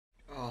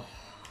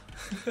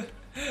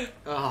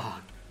Oh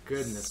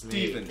goodness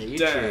Steven, me! Okay, you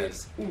Dan.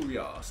 choose. Ooh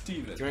yeah,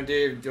 Steven. Do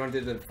you want to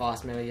do the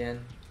fast man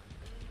again?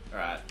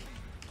 Alright.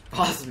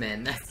 Fast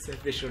man, that's the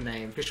official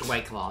name, official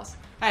weight class.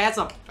 Hey, that's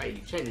not. Wait,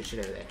 you changed the shit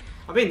over there.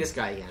 I'll be in this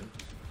guy again.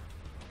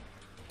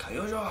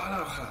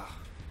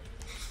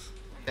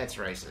 That's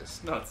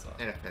racist. No, it's not.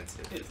 And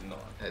offensive. It's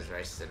not. That's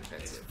racist and It's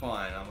offensive.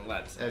 fine, I'm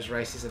allowed to say. That's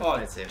racist and Oh,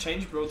 offensive.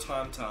 change real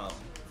time to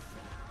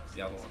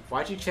the other one.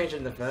 Why'd you change it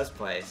in the first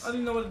place? I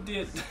didn't know what it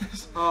did.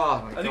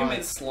 Oh my god. I think it made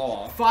it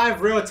slower.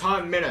 5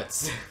 real-time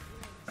minutes.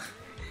 It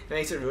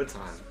makes it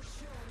real-time.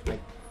 Like,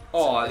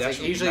 Oh, it's the like,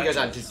 actual it usually goes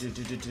out, matches.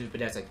 but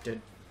now it's like,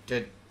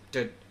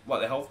 What,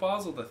 the health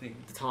bars or the thing?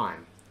 the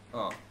time.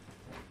 Oh.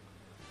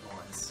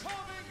 Nice.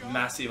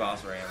 Massive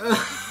ass ram.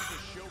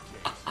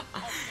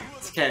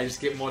 It's okay, I just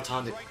get more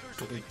time to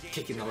fucking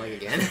kick in the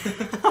leg again.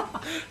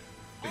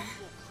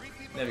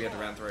 Never get to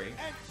round 3.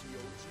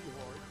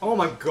 Oh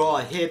my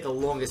god, he had the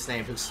longest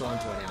name, took so long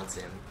to announce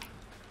him.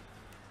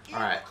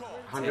 Alright,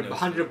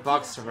 100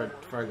 bucks for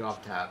a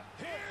golf tap.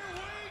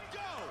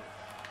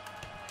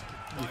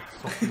 You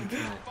fucking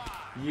cunt.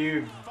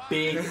 You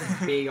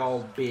big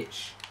old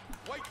bitch.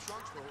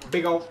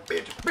 Big old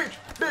bitch, bitch,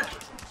 bitch.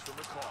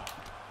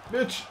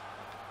 Bitch.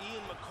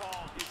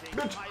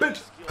 Bitch,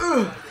 bitch.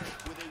 Ugh.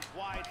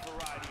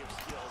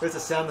 Where's the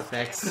sound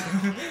effects?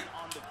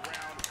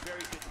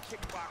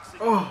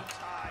 Oh.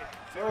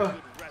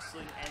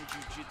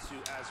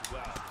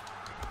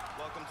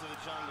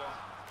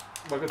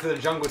 Welcome to the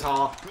jungle,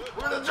 Tar.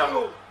 We're in the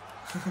jungle.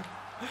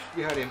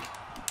 You heard him.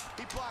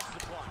 He blocks the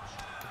punch.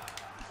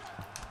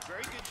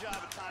 Very good job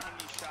of timing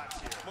these shots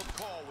here.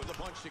 McCall with a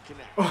punch to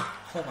connect. Oh,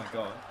 Oh my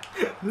god.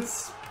 the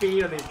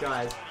speed on these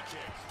guys.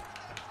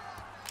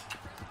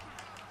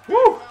 Woo!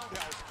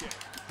 Roundhouse kick.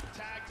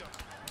 Tagged him.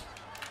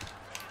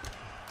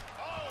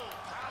 Oh,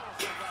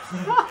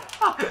 powerful right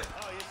kick.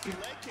 Oh, his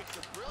leg kicks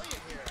are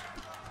brilliant here.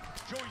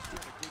 Joey's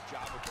doing a good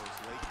job with those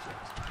leg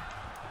kicks.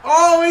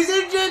 Oh, he's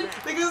injured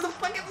because of the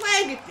fucking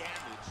leg.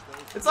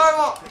 It's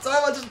over. It's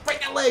over. Just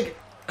break that leg.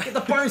 Get the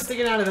bone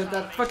sticking out of it.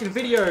 That fucking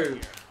video.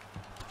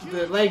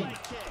 The leg.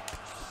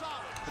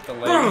 With the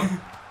leg.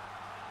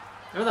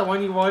 Remember that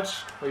one you watch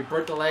where you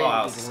broke the leg Oh,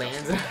 and it just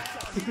lands?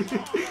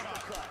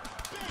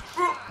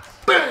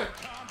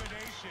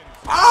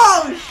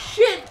 Oh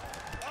shit!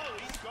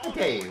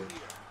 Okay,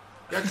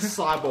 you're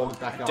cyborged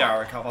back up. Dara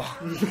recover.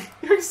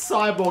 You're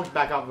cyborged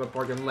back up with a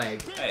broken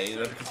leg. Hey, is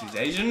that because he's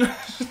Asian? What?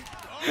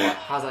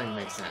 How does that even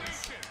make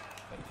sense?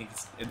 I think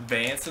it's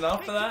advanced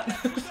enough for that.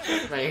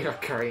 Mate, you're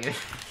Korean.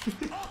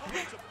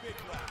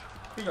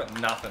 You got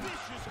nothing.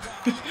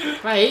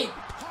 Mate!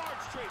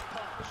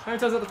 How many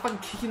times have the fucking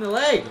kick in the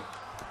leg?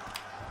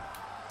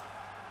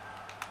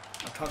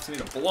 I can't see me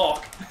to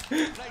block.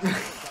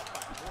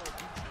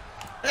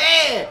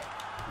 Hey!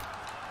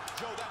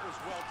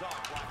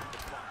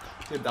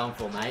 You're done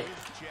for, mate.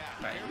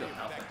 Mate, you got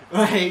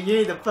nothing. Hey, you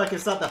need to fucking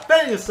start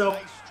defending yourself.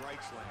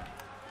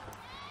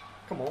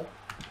 Come on.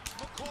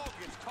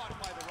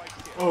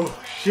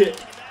 Oh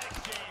shit.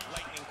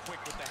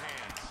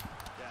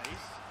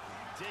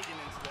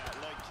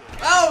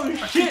 Oh I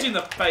kicked shit! you in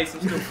the face,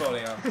 I'm still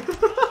falling out.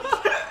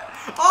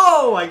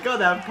 Oh my god,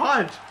 that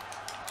punch!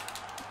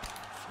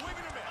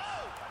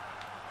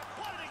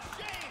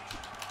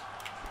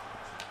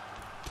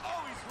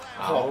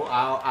 Ow,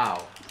 ow,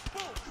 ow.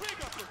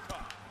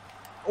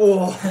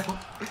 Oh!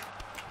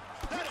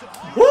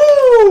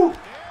 Woo!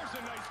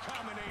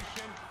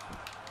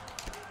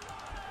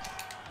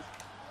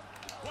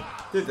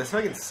 Dude, there's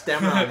fucking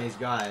stamina on these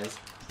guys.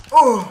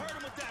 Oh!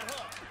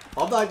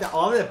 I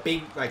love the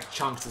big like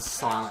chunks of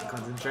silent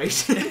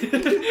concentration.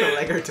 The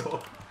Lego door.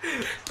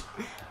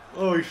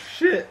 Oh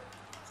shit!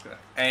 It's gonna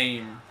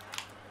aim.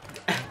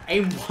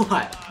 Aim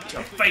what?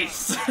 Your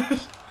face!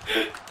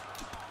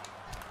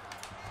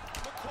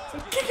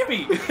 Kick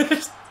me!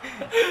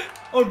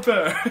 On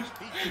bird!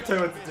 Tell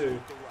me what to do.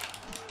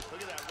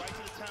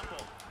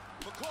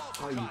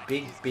 Oh, you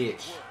big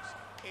bitch.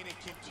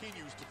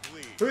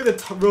 Look at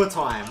the real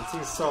time. It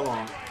seems so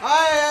long.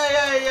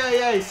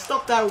 Hey,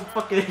 stop that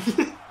fucking...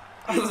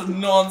 That was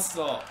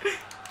non-stop.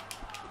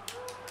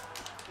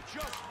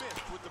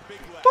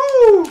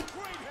 Woo!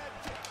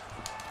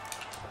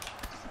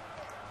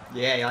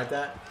 Yeah, you like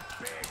that?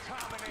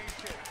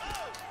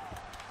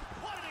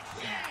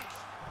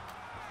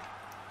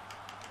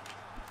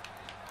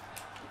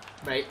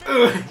 Mate,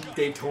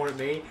 they torn at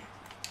me.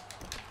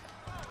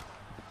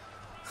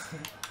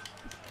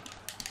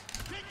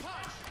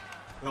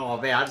 Oh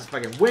man, I just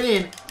fucking went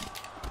in.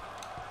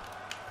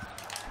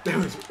 That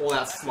was all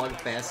out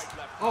slugfest.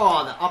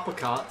 Oh, the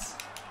uppercuts.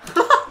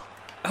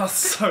 That was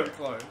so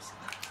close.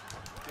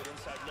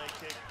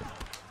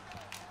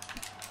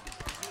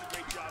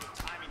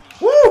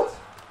 Woo!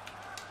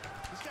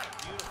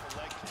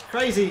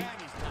 Crazy.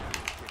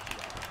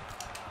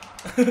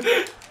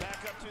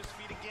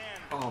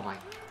 Oh my.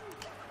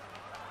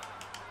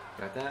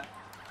 Got that?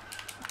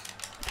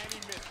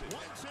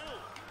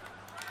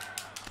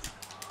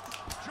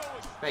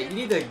 Mate, you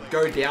need to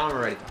go down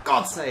already. For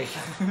God's sake.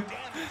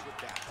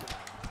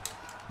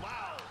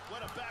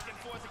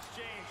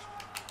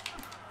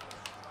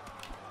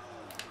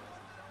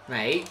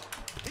 Mate.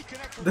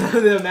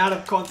 The amount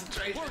of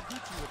concentration.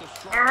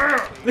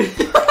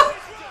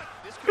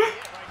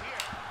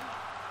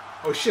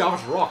 Oh shit, I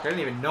was rocked. I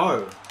didn't even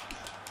know.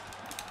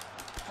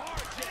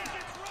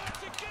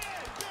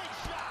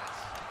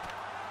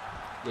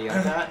 Yeah, you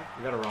got that?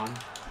 You gotta run.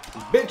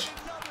 Bitch!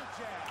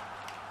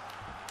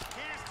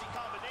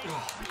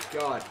 Oh my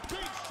god.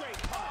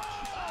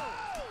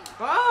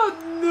 Oh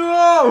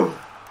no!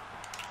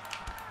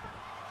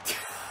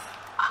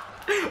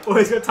 Oh,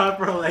 he's got time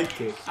for a leg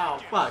kick. Oh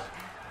fuck.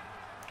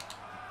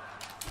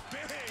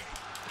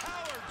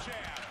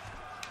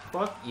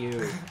 Fuck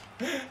you.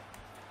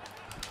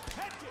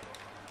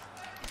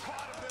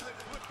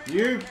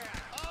 You.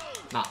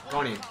 Nah, go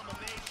on in.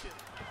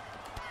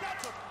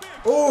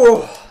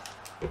 Oh!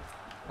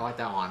 I like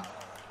that one.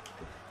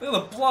 Look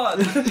at the blood.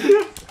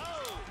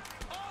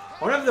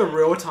 I wonder if the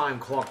real-time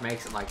clock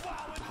makes it like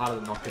harder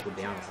to knock people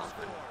down or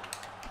something.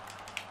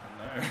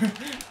 I know.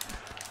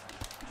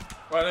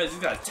 Well, no, these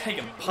guys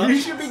taking punches.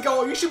 You should be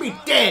going. You should be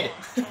dead.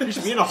 You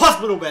should be in a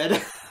hospital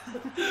bed.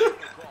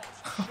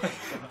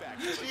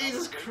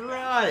 Jesus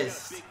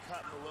Christ!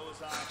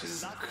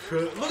 Jesus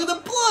Christ. Look at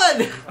the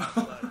blood.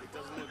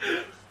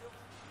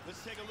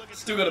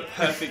 Still got a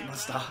perfect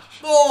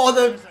moustache. Oh,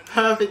 the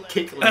perfect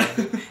kick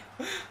leg.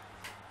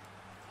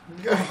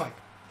 God.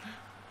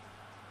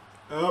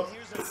 Oh.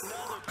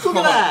 Look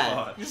at that!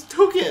 God. Just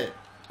took it!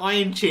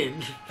 Iron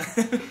chin.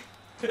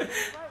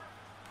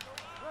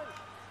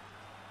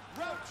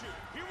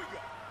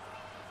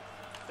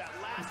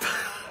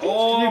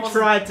 Oh, you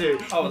tried to.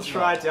 I was you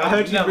tried to. I not.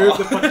 heard you Never. move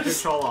the fucking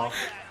control off.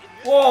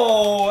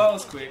 Whoa, that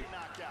was quick.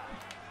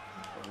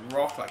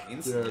 Rock like You're a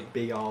instantly.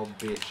 big old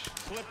bitch.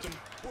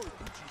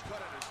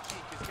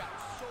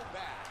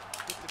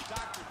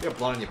 You got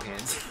blood on your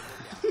pants.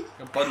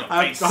 Got blood on your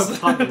I've face.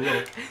 time to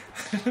look.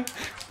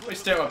 We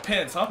stare at my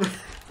pants, huh?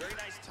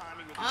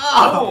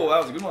 Oh! Oh, that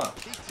was a good one.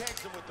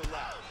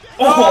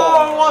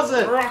 Oh, was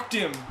it? Rocked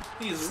him.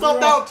 He's Stop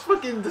rocked. that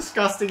fucking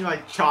disgusting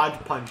like charge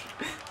punch.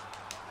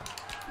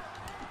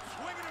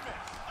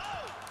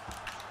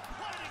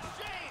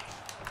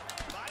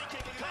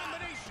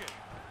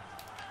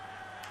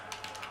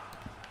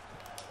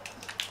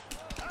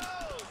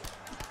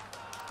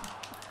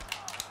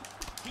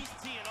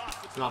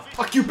 Nah,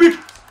 fuck you, bitch!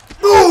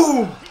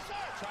 Boom!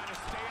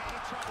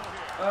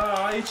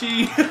 Ah,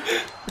 itchy.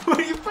 What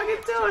are you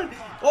fucking doing?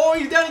 Oh,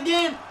 he's down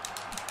again!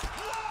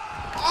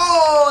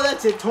 Oh,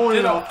 that's it. Torn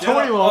him off.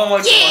 Torn him off. Oh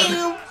my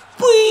Yeah!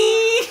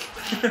 Whee!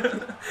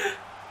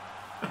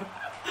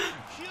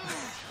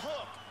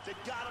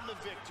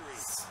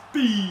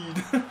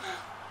 Speed.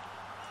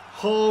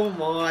 Oh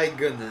my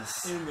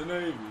goodness. In the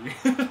Navy.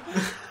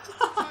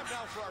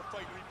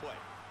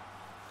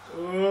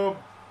 Oh,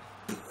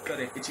 Got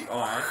an itchy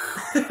eye.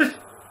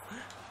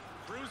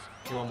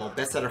 come on, Mom.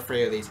 Best out of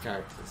 3 of these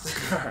characters.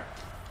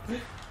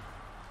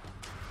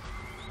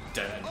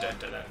 Dun, dun,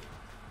 dun, dun.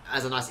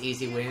 As a nice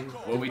easy win.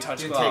 Will we touch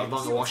Didn't gloves? take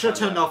longer. Well, I should have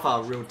turned off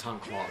our real-time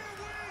clock.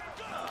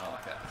 No, I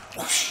like that.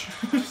 Whoosh.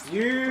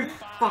 You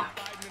fuck.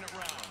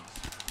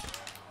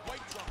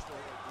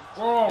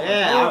 Oh,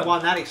 Yeah, God. I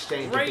won that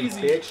exchange, you big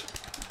Crazy. bitch.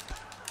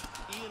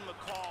 Ian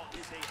McCall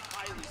is a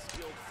highly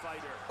skilled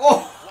fighter.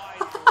 Oh!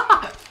 Wide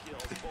variety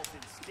of skills, both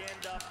in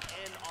stand-up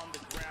and on the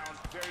ground.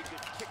 Very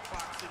good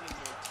kickboxing and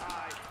Muay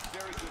Thai.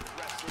 Very good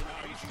wrestling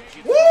and jiu-jitsu.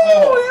 Woo!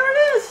 There it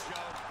is!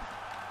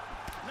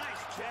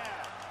 Nice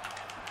jab.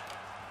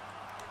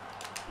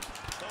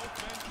 Both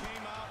men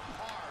came out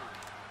hard.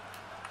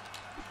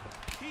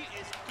 He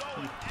is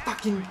going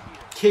Fucking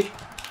kick.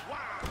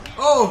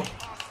 Oh!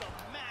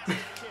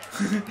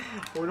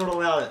 We're not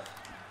allowed it.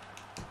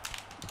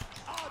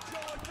 I'll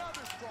throw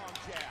another strong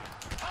jab.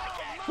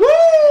 Woo!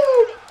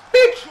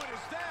 Bitch! What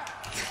is that?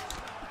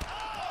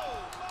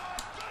 Oh my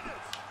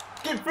goodness!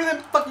 Get rid of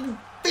them fucking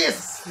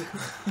fists!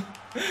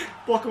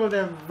 Block them with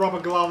them rubber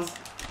gloves.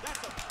 That's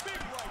a big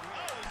right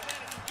hand. He's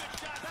landed some good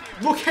shots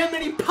here. Look how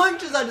many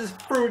punches I just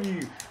threw at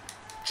you!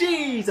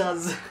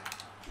 Jesus!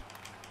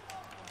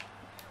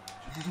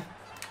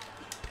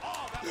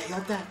 Yeah, you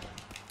got that.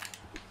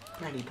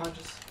 Many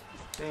punches.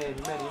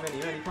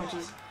 Many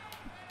punches.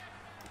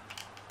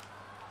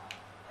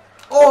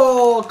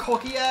 Oh,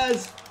 cocky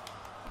ass!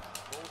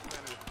 Both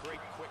men with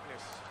great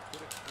quickness,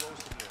 good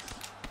explosiveness.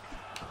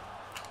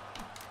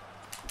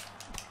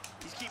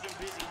 He's keeping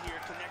busy here,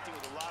 connecting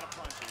with a lot of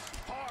punches.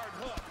 Hard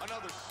hook.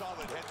 Another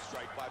solid head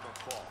strike by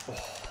McCall.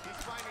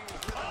 He's finding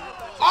his rhythm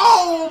here.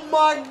 Oh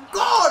my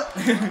god!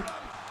 Looking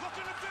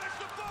to finish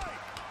the fight.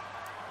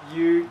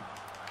 You.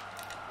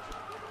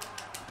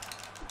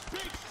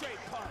 Big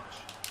straight punch.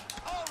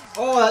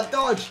 Oh, that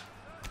dodge!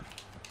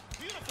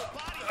 Beautiful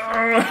body.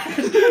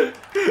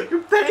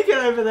 You're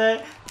panicking over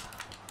there.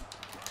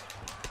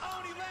 Oh,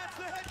 and he lands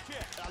the head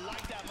kick. I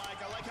like that,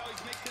 Mike. I like how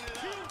he's mixing it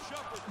up. Huge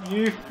uppercut.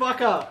 You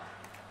fucker.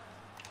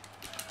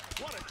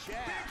 What a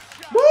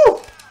jab.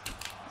 Woo!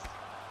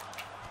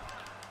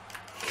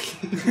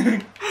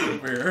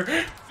 Where?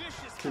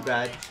 Vicious Too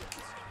bad.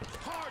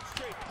 Hard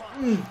straight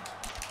punch.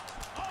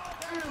 Oh,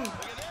 look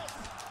at this.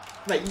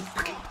 Mate, you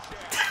fucking...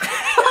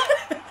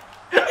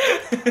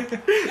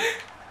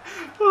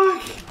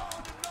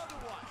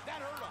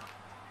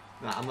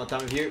 Nah, I'm not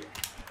done with you.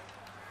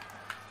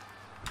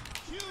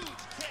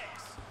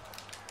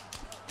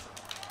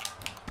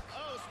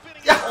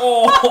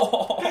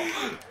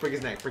 Oh! Break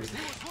his neck, break his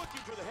neck.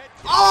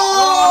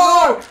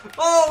 Oh!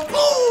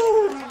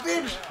 Oh! Boom!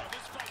 Bitch!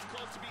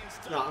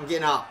 No, I'm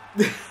getting up.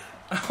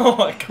 Oh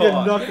my Get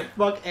god. knocked the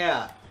fuck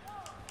out.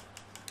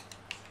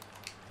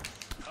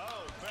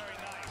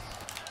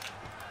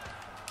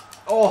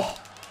 Oh!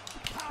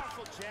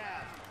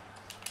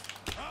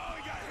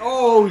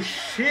 Oh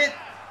shit!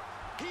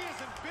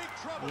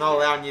 I'm not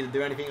allowing you to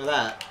do anything with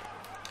that.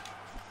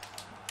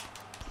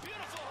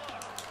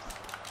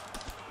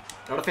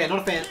 Not a fan, not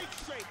a fan.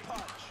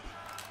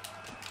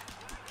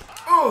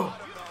 Oh!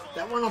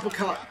 That one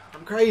uppercut.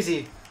 I'm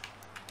crazy.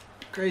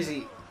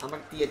 Crazy. I'm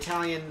like the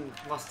Italian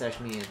mustache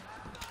man.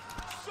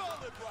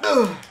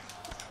 Ugh.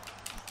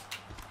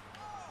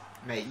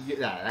 Mate, you,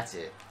 nah, that's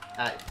it.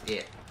 That's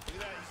it.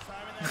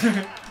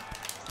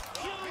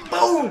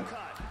 Boom!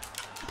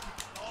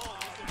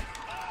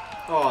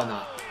 Oh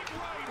no.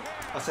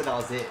 I said that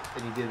was it,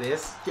 and you did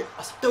this. Yeah, I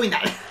was doing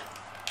that.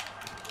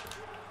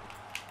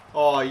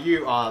 Oh,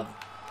 you are.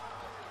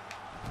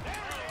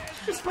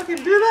 Just fucking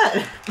do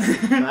that.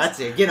 No, that's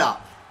it. Get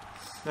up.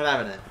 Not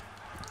having it.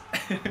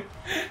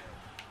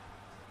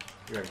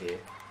 You're over here.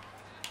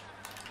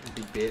 You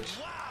big bitch.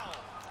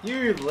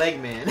 You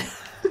leg man.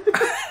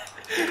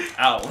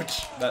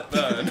 Ouch. That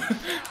burn.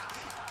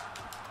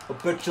 I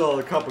bet you're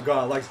the couple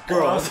guy likes Oh,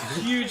 girls. that's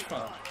a huge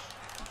punch.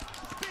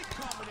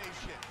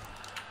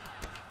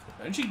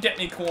 Don't you get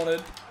me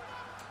cornered?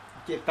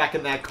 Get back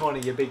in that corner,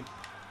 you big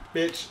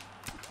bitch.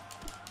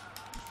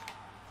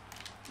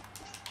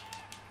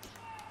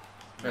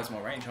 There's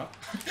more range, huh?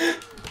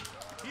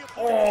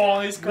 Oh,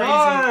 he's crazy.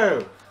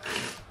 No!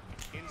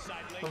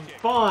 I'm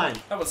fine.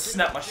 That would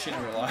snap my shin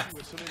in real life.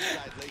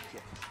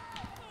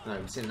 No,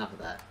 we've seen enough of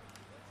that.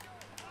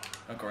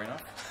 Not green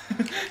enough.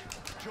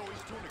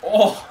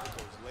 Oh!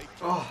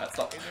 Oh. That's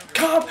not.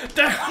 Calm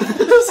down!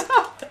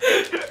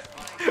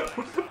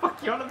 What the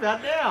fuck are you on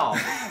about now?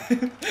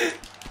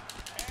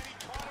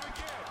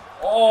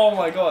 Oh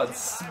my god,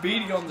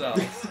 Speedy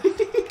Gonzalez.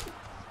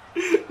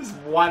 Just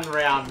one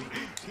round.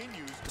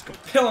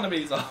 Killing him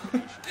easy.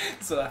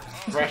 So,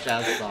 Fresh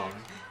ass song.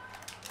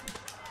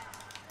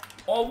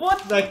 oh,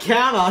 what? The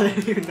counter, I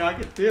didn't even know I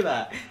could do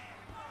that.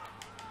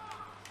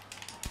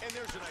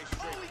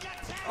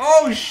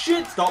 Oh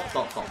shit! Stop,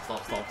 stop, stop,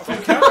 stop, stop.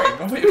 I'm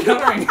countering. What are you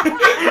countering?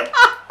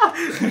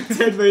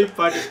 10 million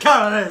punches.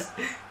 Counter this!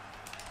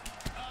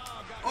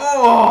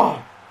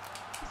 Oh!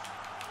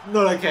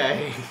 Not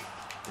okay.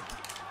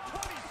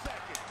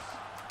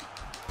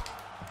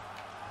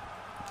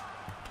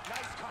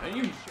 Don't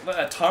you let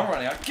that time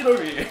run out. Get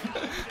over here.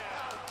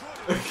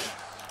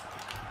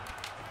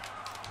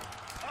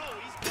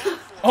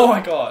 Oh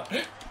my god.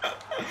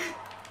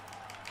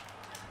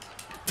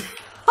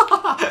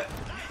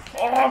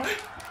 Oh!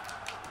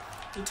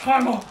 The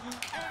timer!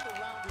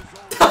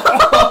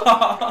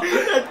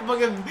 That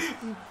fucking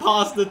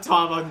past the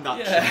timer nut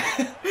Yeah.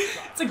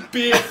 It's a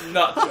big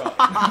nut job.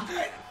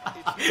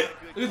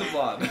 Look at the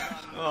blood.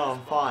 Oh,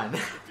 I'm fine.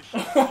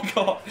 Oh my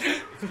god.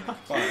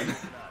 Fine.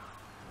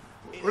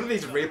 What do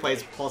these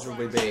replays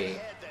possibly be?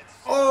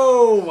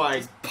 Oh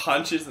my...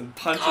 Punches and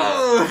punches.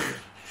 Oh.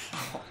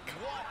 Oh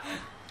god.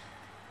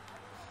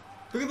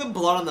 Look at the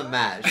blood on the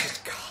mat. It's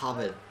just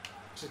covered.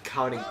 Just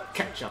covered in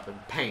ketchup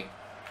and paint.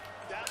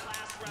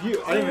 I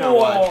don't even know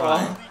why I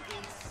tried.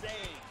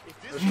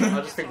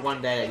 I just think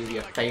one day that you'll be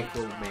a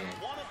faithful man.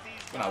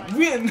 When I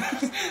win!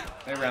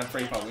 Maybe round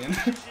 3 if I win.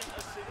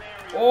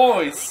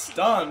 Oh, he's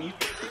stunned.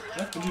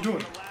 What are you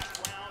doing?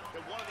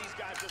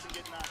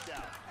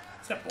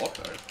 What's that block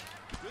though?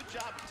 Good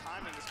job of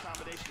timing this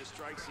combination of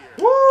strikes here.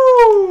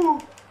 Woo!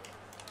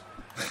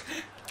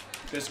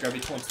 Just grab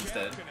your taunts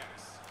instead.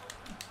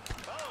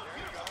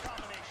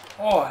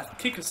 Oh, that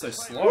kick is so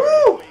slow.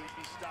 Woo!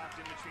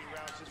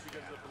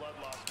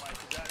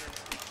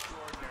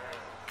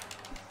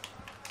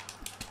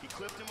 He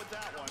clipped him with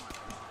that one.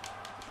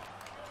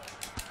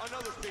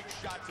 Another big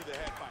shot to the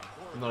head by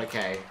Horiguchi. I'm not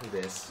okay with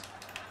this.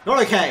 Not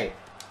okay!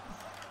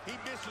 He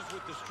misses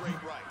with the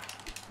straight right.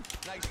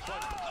 Nice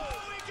punch.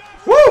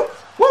 Oh, Woo!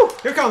 Woo!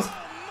 Here it comes!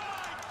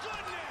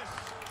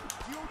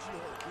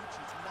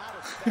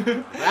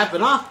 What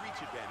happened, huh?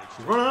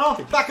 He's running off,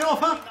 he's backing off,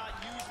 huh?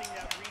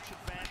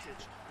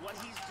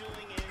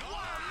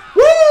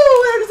 Woo!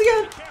 There it is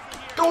again!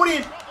 Going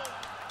in!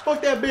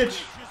 Fuck that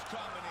bitch!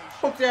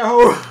 Fuck that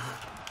hoe!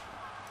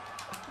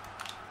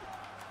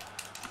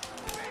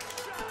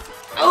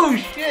 Oh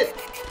shit!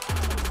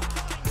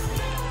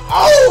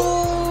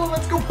 Oh!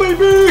 Let's go,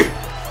 baby!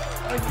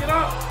 Get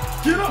up!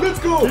 Get up! Let's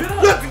go! Get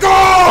up. Let's go!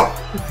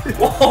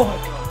 Oh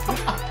my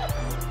god.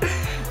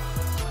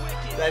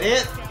 Is that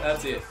it?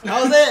 That's it.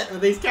 That was it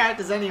with these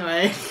characters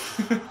anyway.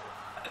 Oh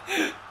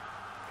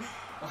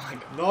my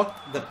god.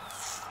 Knock the...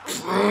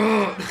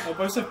 They're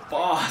both so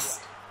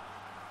fast.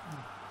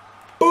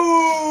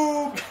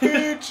 Boom!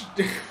 Bitch!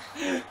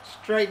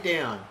 Straight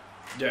down.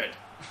 Dude.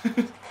 Let's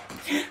take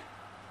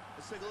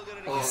a look at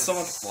it Oh, again. so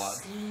much blood.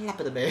 Slap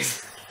of the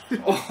base.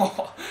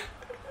 Oh,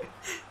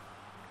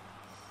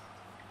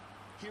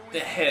 Here we the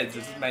go. heads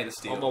is made of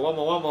steel. One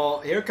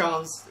more. Here it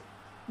comes.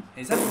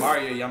 Is that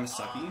Mario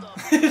Yamasaki?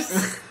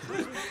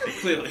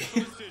 Clearly.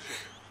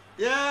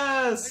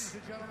 Yes.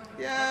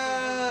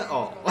 Yeah.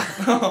 Oh.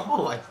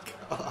 Oh my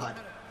god.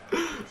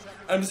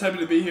 I'm just happy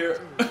to be here.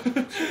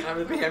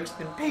 I'm just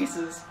in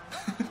pieces.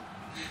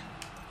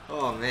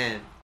 Oh man.